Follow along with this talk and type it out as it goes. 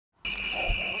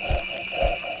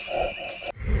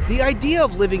The idea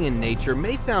of living in nature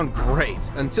may sound great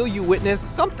until you witness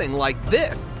something like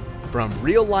this. From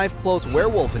real-life close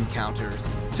werewolf encounters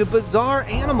to bizarre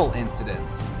animal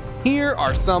incidents, here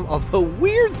are some of the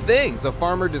weird things a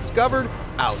farmer discovered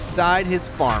outside his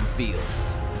farm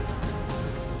fields.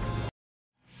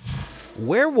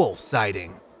 Werewolf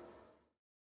sighting.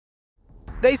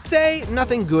 They say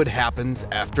nothing good happens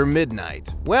after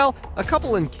midnight. Well, a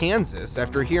couple in Kansas,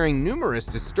 after hearing numerous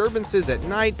disturbances at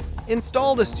night,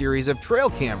 installed a series of trail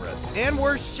cameras and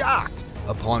were shocked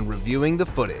upon reviewing the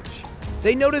footage.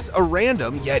 They noticed a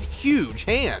random yet huge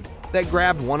hand that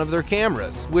grabbed one of their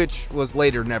cameras, which was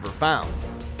later never found.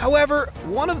 However,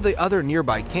 one of the other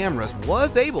nearby cameras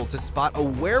was able to spot a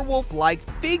werewolf-like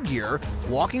figure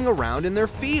walking around in their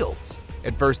fields.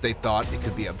 At first they thought it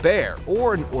could be a bear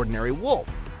or an ordinary wolf,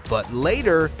 but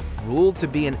later ruled to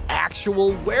be an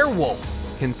actual werewolf,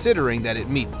 considering that it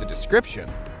meets the description.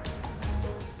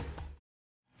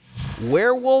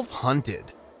 Werewolf hunted.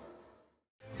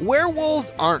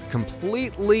 Werewolves aren't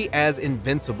completely as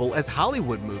invincible as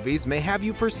Hollywood movies may have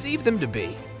you perceive them to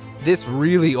be. This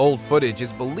really old footage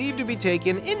is believed to be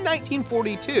taken in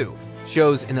 1942,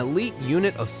 shows an elite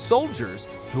unit of soldiers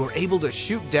who were able to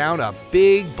shoot down a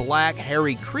big, black,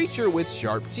 hairy creature with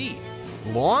sharp teeth,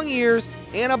 long ears,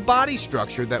 and a body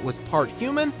structure that was part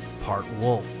human, part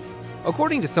wolf.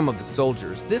 According to some of the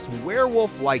soldiers, this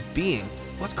werewolf-like being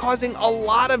was causing a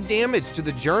lot of damage to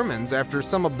the Germans after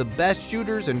some of the best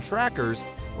shooters and trackers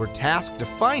were tasked to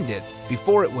find it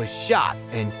before it was shot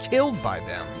and killed by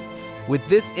them. With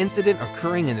this incident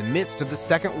occurring in the midst of the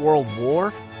Second World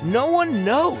War, no one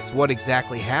knows what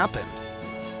exactly happened.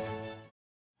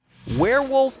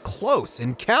 Werewolf close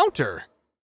encounter.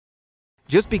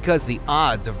 Just because the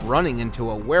odds of running into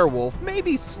a werewolf may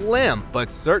be slim, but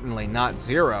certainly not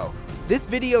zero, this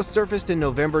video surfaced in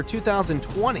November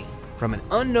 2020 from an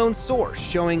unknown source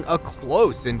showing a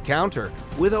close encounter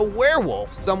with a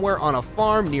werewolf somewhere on a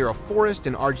farm near a forest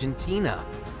in Argentina.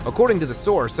 According to the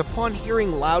source, upon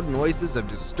hearing loud noises of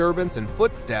disturbance and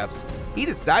footsteps, he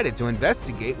decided to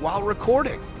investigate while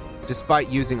recording. Despite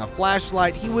using a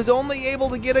flashlight, he was only able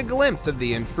to get a glimpse of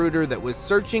the intruder that was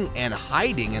searching and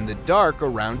hiding in the dark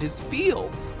around his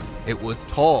fields. It was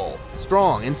tall,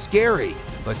 strong, and scary,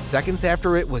 but seconds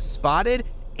after it was spotted,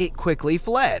 it quickly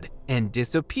fled and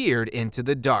disappeared into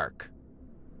the dark.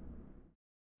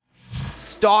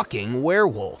 Stalking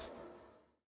werewolf.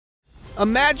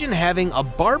 Imagine having a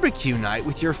barbecue night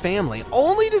with your family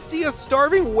only to see a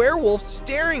starving werewolf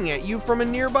staring at you from a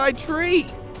nearby tree.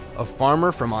 A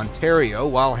farmer from Ontario,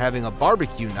 while having a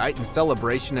barbecue night in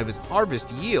celebration of his harvest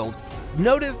yield,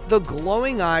 noticed the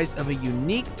glowing eyes of a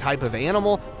unique type of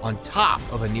animal on top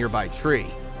of a nearby tree.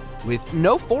 With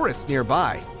no forest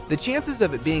nearby, the chances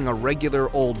of it being a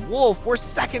regular old wolf were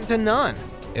second to none.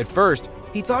 At first,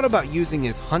 he thought about using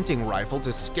his hunting rifle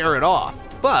to scare it off,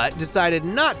 but decided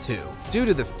not to due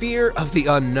to the fear of the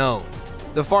unknown.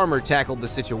 The farmer tackled the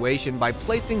situation by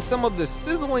placing some of the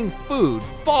sizzling food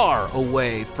far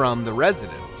away from the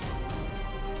residents.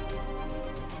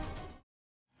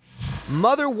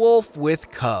 Mother wolf with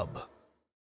cub.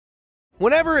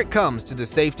 Whenever it comes to the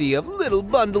safety of little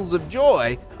bundles of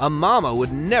joy, a mama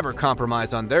would never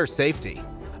compromise on their safety.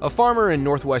 A farmer in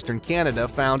northwestern Canada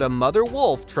found a mother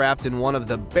wolf trapped in one of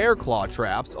the bear claw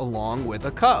traps along with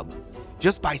a cub.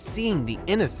 Just by seeing the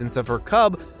innocence of her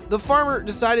cub, the farmer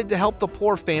decided to help the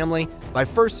poor family by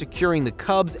first securing the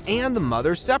cubs and the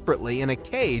mother separately in a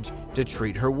cage to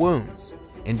treat her wounds.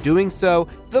 In doing so,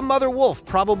 the mother wolf,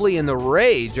 probably in the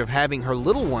rage of having her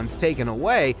little ones taken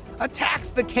away,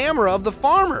 attacks the camera of the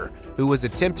farmer, who was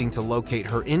attempting to locate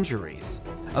her injuries.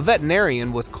 A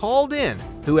veterinarian was called in,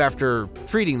 who, after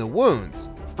treating the wounds,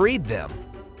 freed them.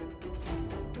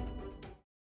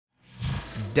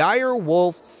 Dire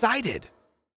wolf sighted.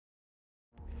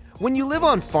 When you live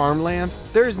on farmland,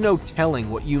 there's no telling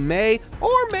what you may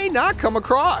or may not come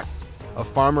across. A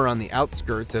farmer on the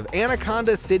outskirts of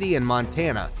Anaconda City in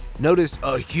Montana noticed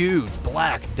a huge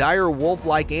black dire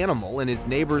wolf-like animal in his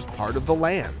neighbor's part of the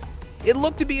land. It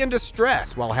looked to be in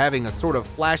distress while having a sort of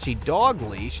flashy dog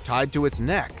leash tied to its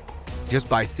neck. Just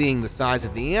by seeing the size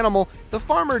of the animal, the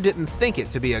farmer didn't think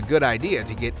it to be a good idea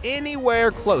to get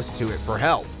anywhere close to it for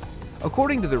help.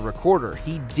 According to the recorder,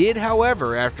 he did,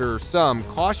 however, after some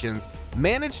cautions,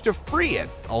 manage to free it,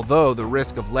 although the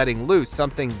risk of letting loose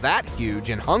something that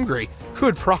huge and hungry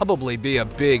could probably be a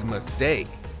big mistake.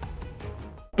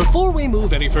 Before we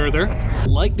move any further,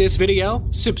 like this video,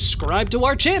 subscribe to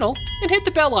our channel, and hit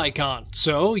the bell icon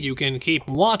so you can keep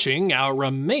watching our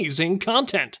amazing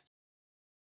content.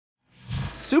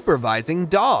 Supervising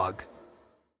dog.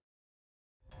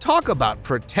 Talk about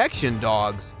protection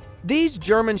dogs. These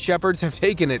German Shepherds have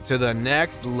taken it to the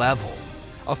next level.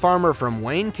 A farmer from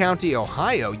Wayne County,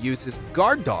 Ohio uses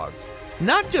guard dogs,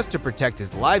 not just to protect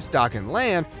his livestock and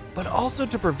land, but also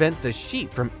to prevent the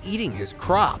sheep from eating his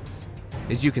crops.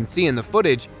 As you can see in the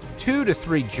footage, 2 to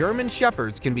 3 German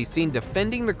Shepherds can be seen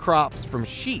defending the crops from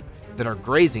sheep that are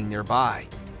grazing nearby.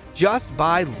 Just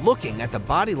by looking at the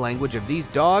body language of these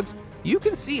dogs, you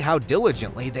can see how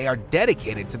diligently they are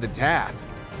dedicated to the task,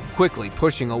 quickly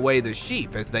pushing away the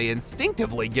sheep as they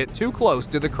instinctively get too close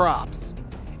to the crops.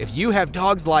 If you have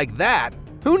dogs like that,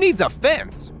 who needs a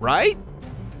fence, right?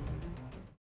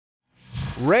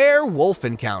 Rare wolf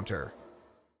encounter.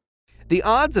 The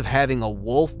odds of having a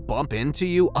wolf bump into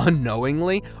you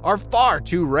unknowingly are far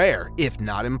too rare, if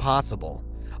not impossible.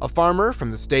 A farmer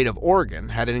from the state of Oregon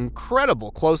had an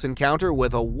incredible close encounter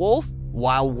with a wolf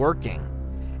while working.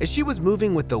 As she was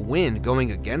moving with the wind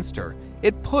going against her,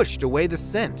 it pushed away the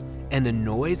scent and the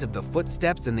noise of the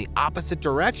footsteps in the opposite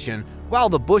direction, while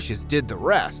the bushes did the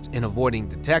rest in avoiding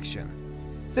detection.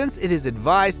 Since it is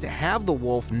advised to have the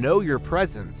wolf know your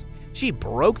presence, she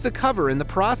broke the cover in the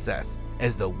process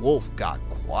as the wolf got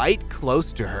quite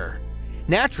close to her.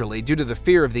 Naturally, due to the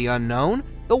fear of the unknown,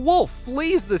 the wolf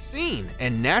flees the scene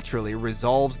and naturally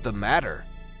resolves the matter.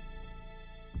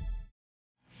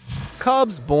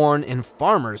 Cubs born in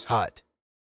farmer's hut.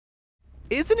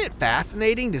 Isn't it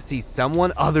fascinating to see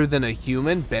someone other than a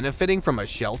human benefiting from a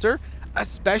shelter,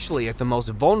 especially at the most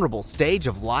vulnerable stage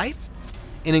of life?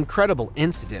 An incredible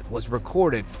incident was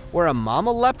recorded where a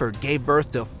mama leopard gave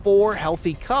birth to 4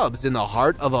 healthy cubs in the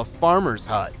heart of a farmer's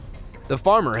hut. The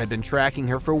farmer had been tracking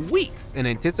her for weeks in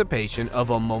anticipation of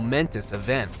a momentous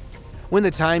event. When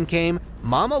the time came,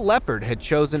 Mama Leopard had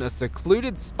chosen a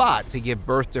secluded spot to give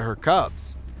birth to her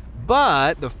cubs.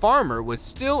 But the farmer was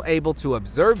still able to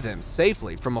observe them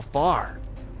safely from afar.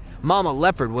 Mama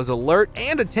Leopard was alert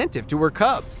and attentive to her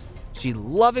cubs. She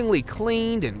lovingly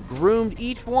cleaned and groomed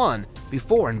each one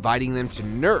before inviting them to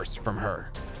nurse from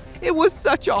her. It was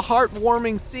such a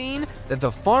heartwarming scene that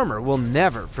the farmer will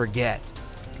never forget.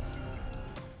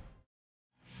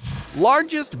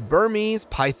 Largest Burmese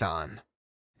python.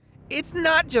 It's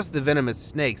not just the venomous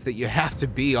snakes that you have to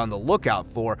be on the lookout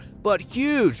for, but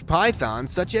huge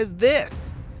pythons such as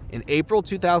this. In April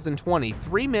 2020,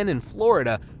 3 men in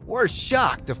Florida were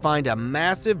shocked to find a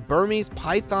massive Burmese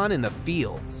python in the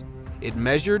fields. It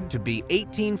measured to be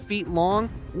 18 feet long,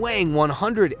 weighing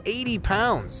 180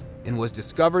 pounds, and was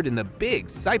discovered in the Big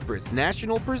Cypress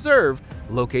National Preserve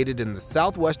located in the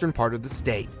southwestern part of the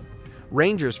state.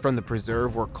 Rangers from the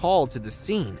preserve were called to the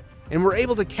scene and were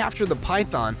able to capture the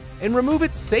python and remove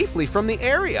it safely from the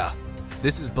area.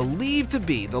 This is believed to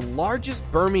be the largest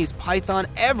Burmese python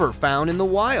ever found in the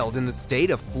wild in the state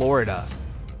of Florida.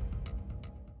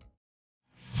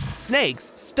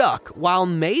 Snakes stuck while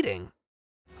mating.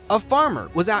 A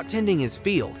farmer was out tending his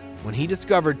field when he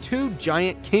discovered 2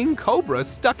 giant king cobras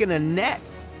stuck in a net.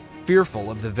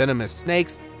 Fearful of the venomous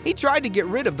snakes, he tried to get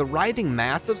rid of the writhing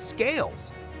mass of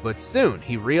scales. But soon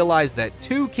he realized that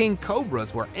 2 king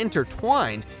cobras were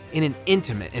intertwined in an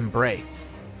intimate embrace.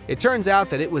 It turns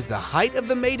out that it was the height of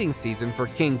the mating season for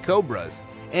king cobras,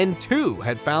 and 2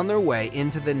 had found their way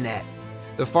into the net.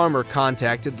 The farmer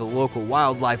contacted the local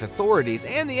wildlife authorities,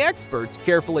 and the experts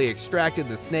carefully extracted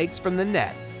the snakes from the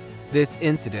net. This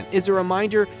incident is a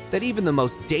reminder that even the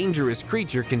most dangerous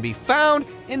creature can be found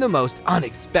in the most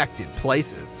unexpected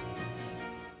places.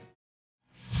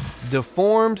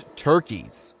 Deformed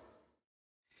turkeys.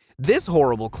 This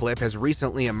horrible clip has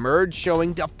recently emerged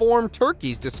showing deformed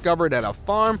turkeys discovered at a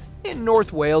farm in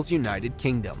North Wales, United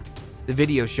Kingdom. The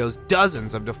video shows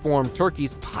dozens of deformed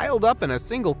turkeys piled up in a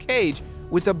single cage,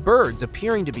 with the birds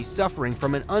appearing to be suffering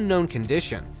from an unknown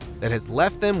condition that has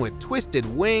left them with twisted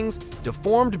wings,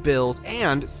 deformed bills,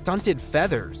 and stunted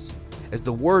feathers. As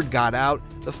the word got out,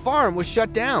 the farm was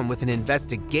shut down with an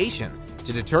investigation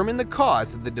to determine the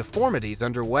cause of the deformities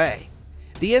underway.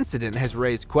 The incident has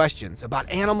raised questions about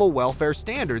animal welfare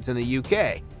standards in the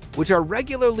UK, which are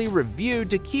regularly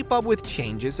reviewed to keep up with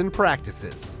changes in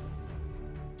practices.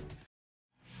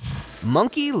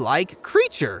 Monkey-like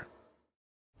creature.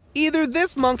 Either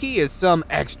this monkey is some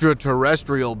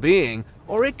extraterrestrial being,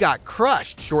 or it got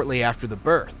crushed shortly after the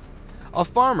birth. A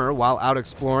farmer, while out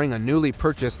exploring a newly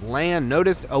purchased land,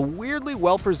 noticed a weirdly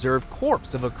well-preserved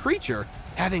corpse of a creature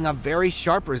having a very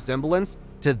sharp resemblance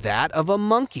to that of a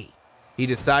monkey. He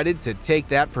decided to take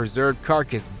that preserved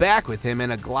carcass back with him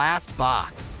in a glass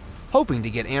box, hoping to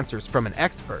get answers from an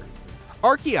expert.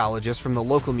 Archaeologists from the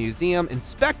local museum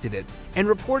inspected it and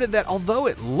reported that although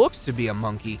it looks to be a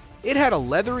monkey, it had a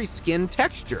leathery skin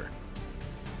texture.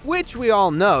 which we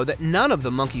all know that none of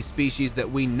the monkey species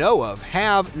that we know of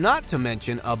have, not to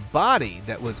mention a body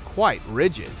that was quite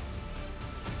rigid.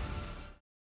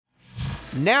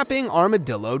 Napping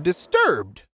armadillo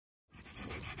disturbed.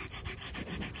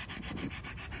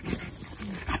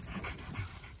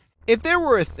 If there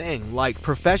were a thing like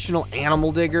professional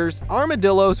animal diggers,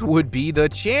 armadillos would be the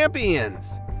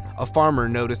champions. A farmer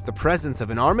noticed the presence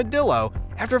of an armadillo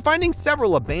after finding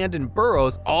several abandoned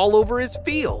burrows all over his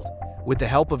field. With the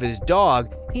help of his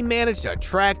dog, he managed to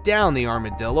track down the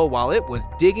armadillo while it was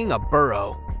digging a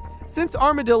burrow. Since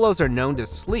armadillos are known to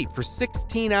sleep for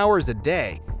 16 hours a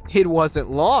day, it wasn't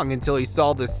long until he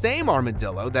saw the same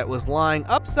armadillo that was lying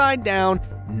upside down,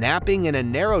 napping in a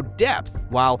narrow depth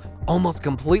while almost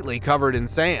completely covered in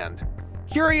sand.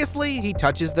 Curiously, he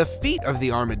touches the feet of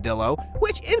the armadillo,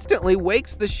 which instantly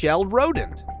wakes the shelled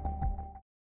rodent.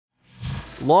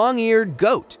 Long-eared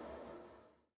goat.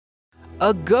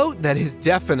 A goat that is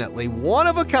definitely one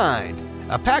of a kind.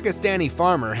 A Pakistani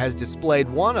farmer has displayed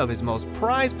one of his most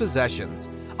prized possessions,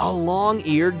 a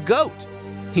long-eared goat.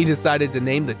 He decided to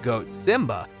name the goat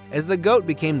Simba, as the goat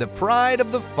became the pride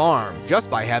of the farm just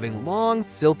by having long,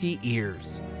 silky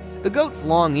ears. The goat's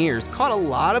long ears caught a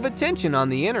lot of attention on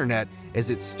the internet as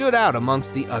it stood out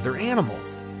amongst the other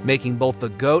animals, making both the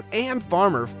goat and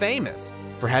farmer famous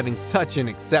for having such an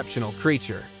exceptional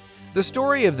creature. The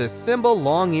story of the Simba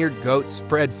long-eared goat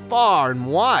spread far and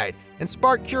wide and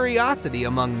sparked curiosity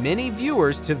among many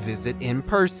viewers to visit in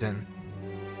person.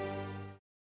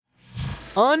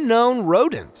 Unknown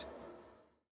rodent.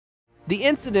 The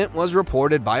incident was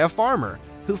reported by a farmer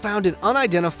who found an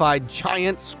unidentified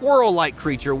giant squirrel-like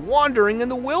creature wandering in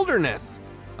the wilderness.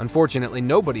 Unfortunately,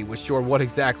 nobody was sure what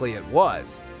exactly it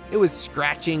was. It was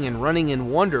scratching and running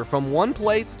in wonder from one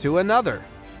place to another.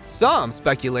 Some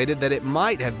speculated that it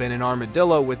might have been an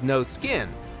armadillo with no skin,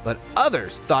 but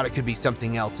others thought it could be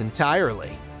something else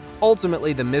entirely.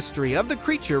 Ultimately, the mystery of the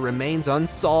creature remains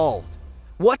unsolved.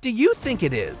 What do you think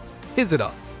it is? Is it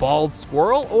a bald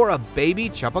squirrel or a baby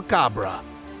chupacabra?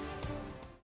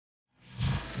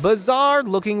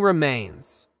 Bizarre-looking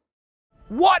remains.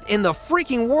 What in the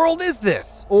freaking world is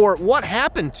this? Or what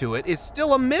happened to it is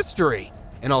still a mystery.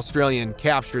 An Australian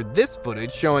captured this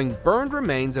footage showing burned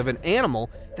remains of an animal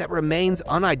that remains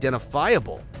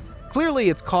unidentifiable. Clearly,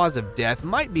 its cause of death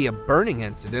might be a burning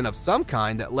incident of some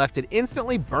kind that left it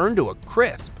instantly burned to a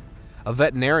crisp. A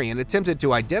veterinarian attempted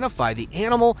to identify the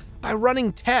animal by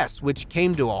running tests which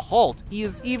came to a halt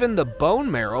as even the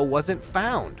bone marrow wasn't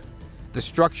found. The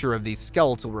structure of these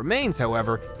skeletal remains,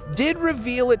 however, did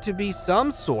reveal it to be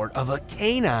some sort of a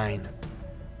canine.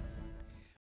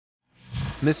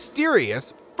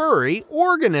 Mysterious furry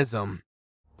organism.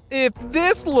 If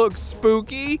this looks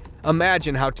spooky,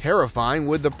 imagine how terrifying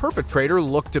would the perpetrator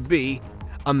look to be.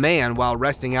 A man, while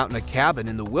resting out in a cabin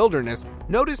in the wilderness,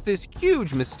 noticed this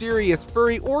huge, mysterious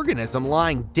furry organism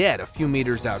lying dead a few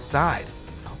meters outside.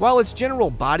 While its general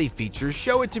body features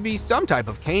show it to be some type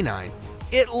of canine,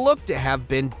 it looked to have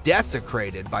been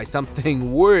desecrated by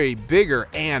something way bigger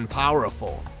and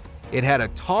powerful. It had a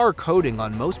tar coating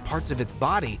on most parts of its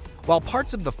body, while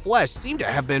parts of the flesh seemed to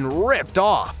have been ripped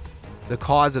off. The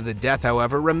cause of the death,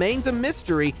 however, remains a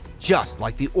mystery, just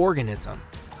like the organism.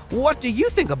 What do you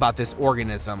think about this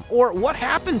organism, or what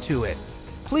happened to it?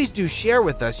 Please do share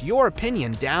with us your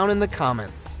opinion down in the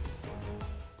comments.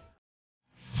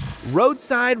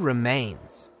 Roadside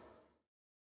remains.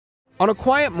 On a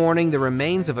quiet morning, the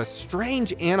remains of a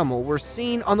strange animal were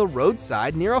seen on the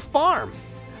roadside near a farm.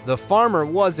 The farmer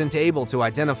wasn't able to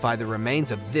identify the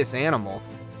remains of this animal,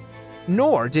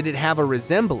 nor did it have a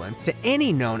resemblance to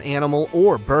any known animal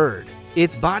or bird.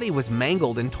 Its body was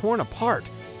mangled and torn apart,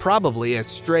 probably as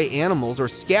stray animals or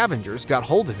scavengers got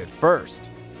hold of it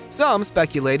first. Some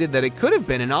speculated that it could have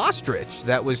been an ostrich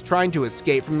that was trying to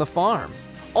escape from the farm,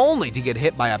 only to get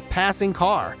hit by a passing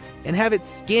car and have its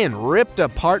skin ripped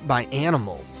apart by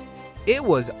animals. It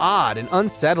was odd and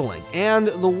unsettling, and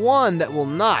the one that will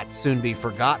not soon be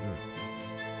forgotten.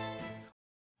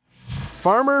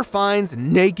 Farmer finds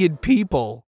naked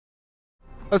people.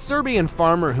 A Serbian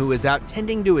farmer who was out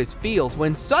tending to his fields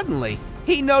when suddenly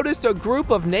he noticed a group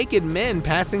of naked men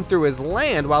passing through his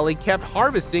land while he kept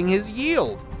harvesting his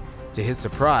yield. To his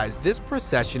surprise, this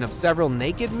procession of several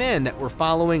naked men that were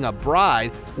following a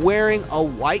bride wearing a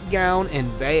white gown and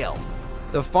veil.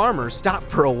 The farmer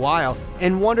stopped for a while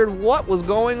and wondered what was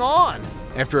going on.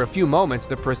 After a few moments,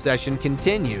 the procession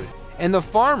continued, and the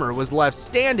farmer was left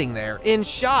standing there in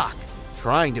shock,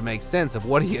 trying to make sense of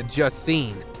what he had just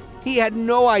seen. He had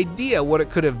no idea what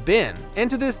it could have been, and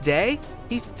to this day,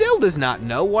 he still does not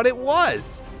know what it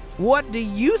was. What do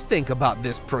you think about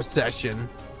this procession?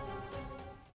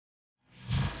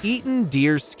 Eaten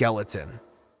deer skeleton.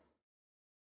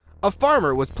 A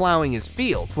farmer was plowing his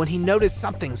fields when he noticed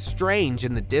something strange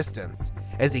in the distance.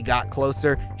 As he got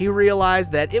closer, he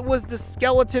realized that it was the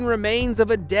skeleton remains of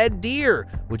a dead deer,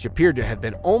 which appeared to have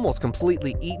been almost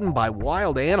completely eaten by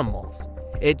wild animals.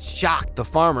 It shocked the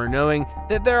farmer knowing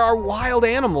that there are wild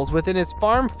animals within his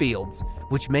farm fields,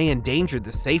 which may endanger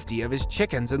the safety of his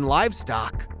chickens and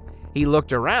livestock. He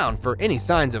looked around for any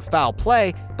signs of foul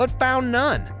play, but found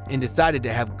none, and decided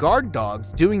to have guard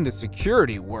dogs doing the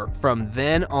security work from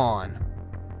then on.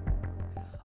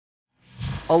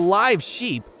 A live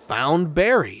sheep found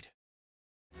buried.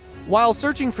 While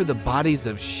searching for the bodies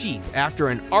of sheep after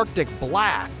an Arctic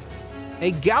blast,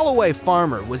 a Galloway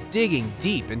farmer was digging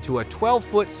deep into a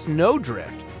 12-foot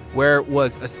snowdrift where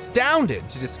was astounded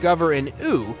to discover an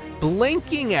ewe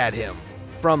blinking at him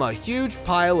from a huge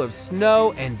pile of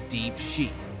snow and deep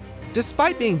sheep.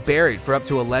 Despite being buried for up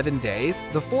to 11 days,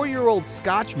 the 4-year-old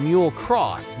Scotch Mule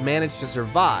Cross managed to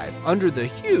survive under the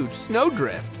huge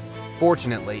snowdrift.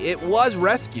 Fortunately, it was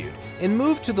rescued and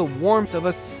moved to the warmth of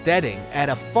a steading at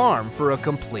a farm for a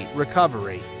complete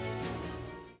recovery.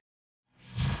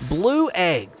 Blue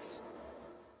eggs.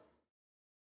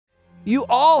 You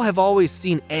all have always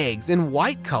seen eggs in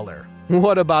white color.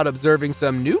 What about observing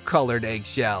some new colored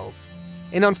eggshells?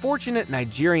 An unfortunate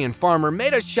Nigerian farmer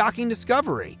made a shocking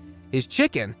discovery. His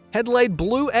chicken had laid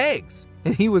blue eggs,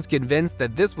 and he was convinced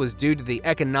that this was due to the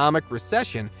economic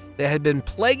recession that had been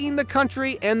plaguing the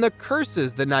country and the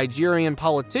curses the Nigerian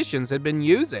politicians had been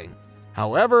using.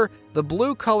 However, the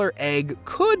blue color egg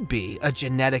could be a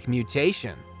genetic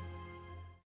mutation.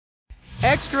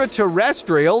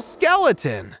 Extraterrestrial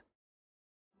skeleton.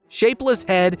 Shapeless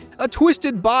head, a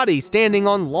twisted body standing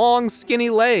on long, skinny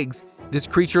legs. This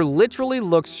creature literally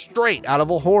looks straight out of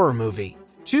a horror movie.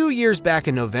 2 years back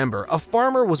in November, a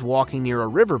farmer was walking near a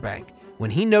riverbank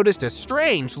when he noticed a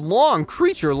strange, long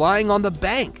creature lying on the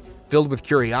bank. Filled with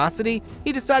curiosity,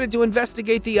 he decided to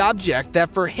investigate the object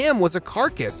that for him was a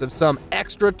carcass of some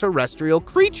extraterrestrial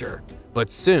creature. But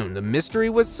soon the mystery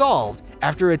was solved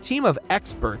after a team of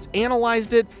experts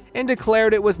analyzed it and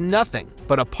declared it was nothing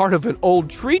but a part of an old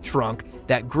tree trunk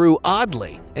that grew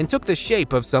oddly and took the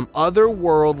shape of some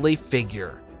otherworldly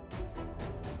figure.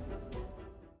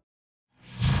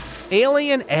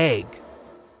 Alien egg.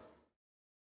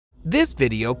 This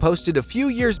video posted a few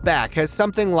years back has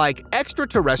something like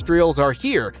extraterrestrials are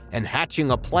here and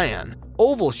hatching a plan.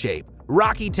 Oval shape,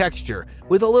 rocky texture,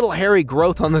 with a little hairy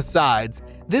growth on the sides.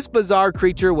 This bizarre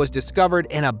creature was discovered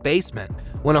in a basement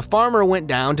when a farmer went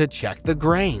down to check the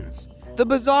grains. The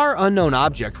bizarre unknown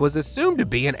object was assumed to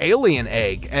be an alien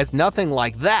egg, as nothing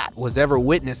like that was ever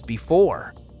witnessed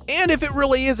before. And if it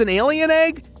really is an alien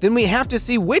egg, then we have to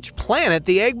see which planet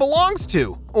the egg belongs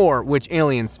to, or which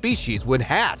alien species would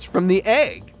hatch from the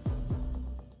egg.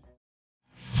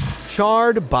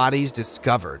 Charred bodies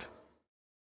discovered.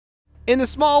 In the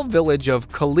small village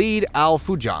of Khalid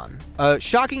al-Fujan, a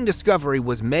shocking discovery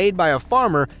was made by a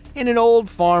farmer in an old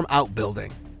farm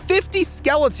outbuilding. 50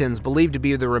 skeletons believed to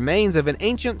be the remains of an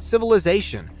ancient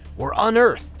civilization were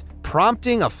unearthed,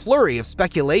 prompting a flurry of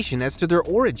speculation as to their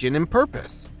origin and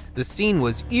purpose. The scene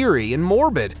was eerie and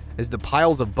morbid as the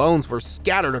piles of bones were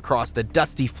scattered across the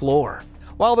dusty floor.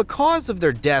 While the cause of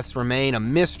their deaths remain a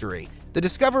mystery, the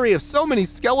discovery of so many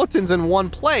skeletons in one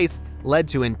place led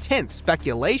to intense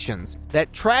speculations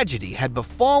that tragedy had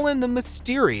befallen the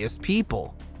mysterious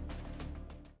people.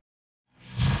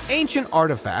 Ancient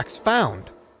artifacts found.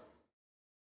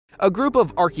 A group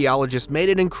of archaeologists made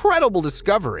an incredible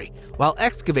discovery while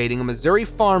excavating a Missouri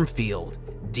farm field.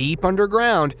 Deep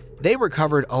underground, they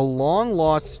recovered a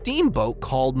long-lost steamboat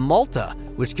called Malta,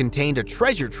 which contained a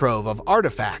treasure trove of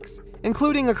artifacts,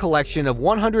 including a collection of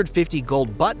 150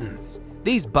 gold buttons.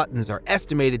 These buttons are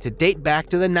estimated to date back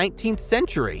to the 19th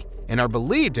century and are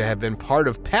believed to have been part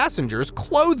of passengers'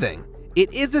 clothing.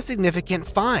 It is a significant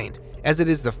find, as it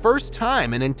is the first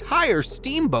time an entire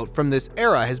steamboat from this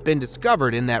era has been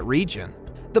discovered in that region.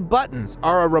 The buttons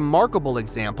are a remarkable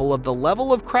example of the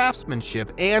level of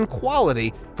craftsmanship and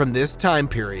quality from this time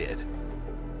period.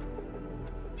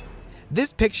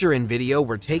 This picture and video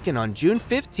were taken on June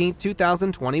 15,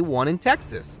 2021 in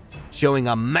Texas, showing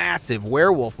a massive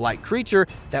werewolf-like creature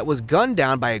that was gunned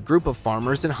down by a group of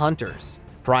farmers and hunters.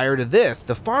 Prior to this,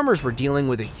 the farmers were dealing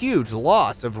with a huge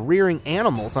loss of rearing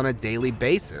animals on a daily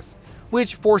basis,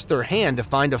 which forced their hand to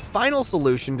find a final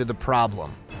solution to the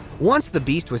problem. Once the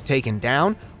beast was taken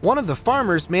down, one of the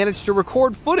farmers managed to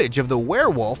record footage of the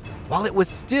werewolf while it was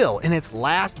still in its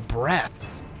last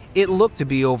breaths. It looked to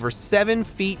be over 7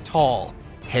 feet tall,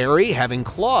 hairy, having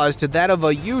claws to that of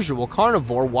a usual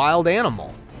carnivore wild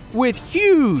animal, with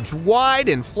huge, wide,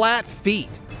 and flat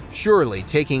feet. Surely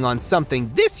taking on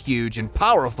something this huge and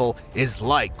powerful is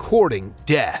like courting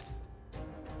death.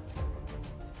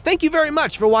 Thank you very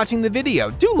much for watching the video.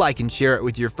 Do like and share it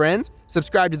with your friends,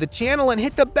 subscribe to the channel, and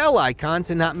hit the bell icon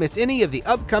to not miss any of the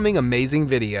upcoming amazing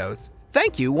videos.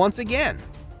 Thank you once again.